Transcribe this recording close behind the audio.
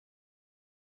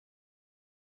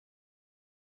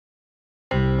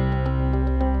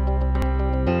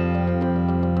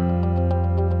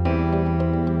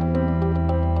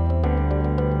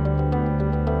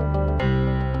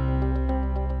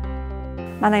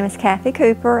My name is Kathy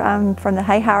Cooper. I'm from the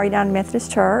Hahira United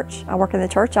Methodist Church. I work in the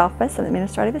church office. I'm an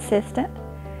administrative assistant.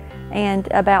 And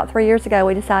about 3 years ago,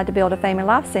 we decided to build a family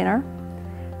life center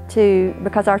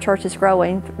because our church is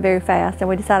growing very fast, and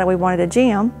we decided we wanted a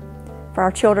gym for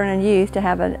our children and youth to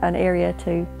have an area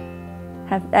to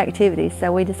have activities.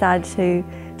 So we decided to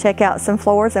check out some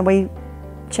floors, and we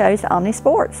chose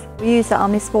Omnisports. We use the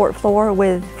Omnisport floor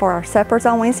for our suppers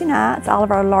on Wednesday nights, all of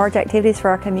our large activities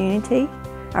for our community,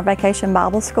 our vacation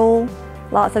Bible school,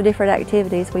 lots of different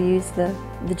activities. We use the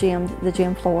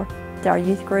gym floor. Our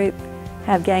youth group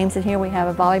have games in here. We have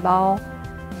a volleyball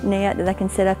net that they can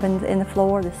sit up in the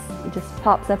floor. It just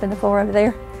pops up in the floor over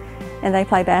there. And they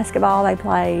play basketball, they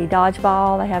play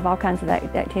dodgeball, they have all kinds of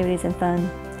activities and fun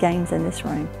games in this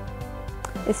room.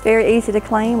 It's very easy to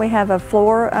clean. We have a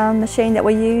floor machine that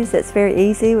we use that's very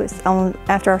easy.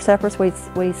 After our suppers,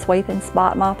 we sweep and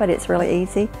spot mop it. It's really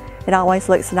easy. It always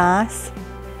looks nice.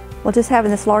 Well, just having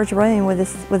this large room with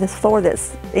this floor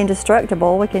that's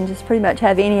indestructible, we can just pretty much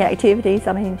have any activities.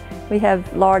 I mean, we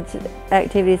have large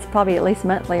activities probably at least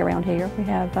monthly around here. We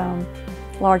have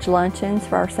large luncheons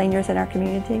for our seniors in our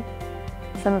community.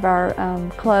 Some of our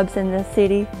clubs in the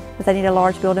city, if they need a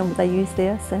large building, they use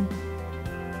this, and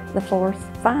the floor's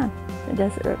fine.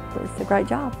 It's a great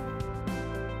job.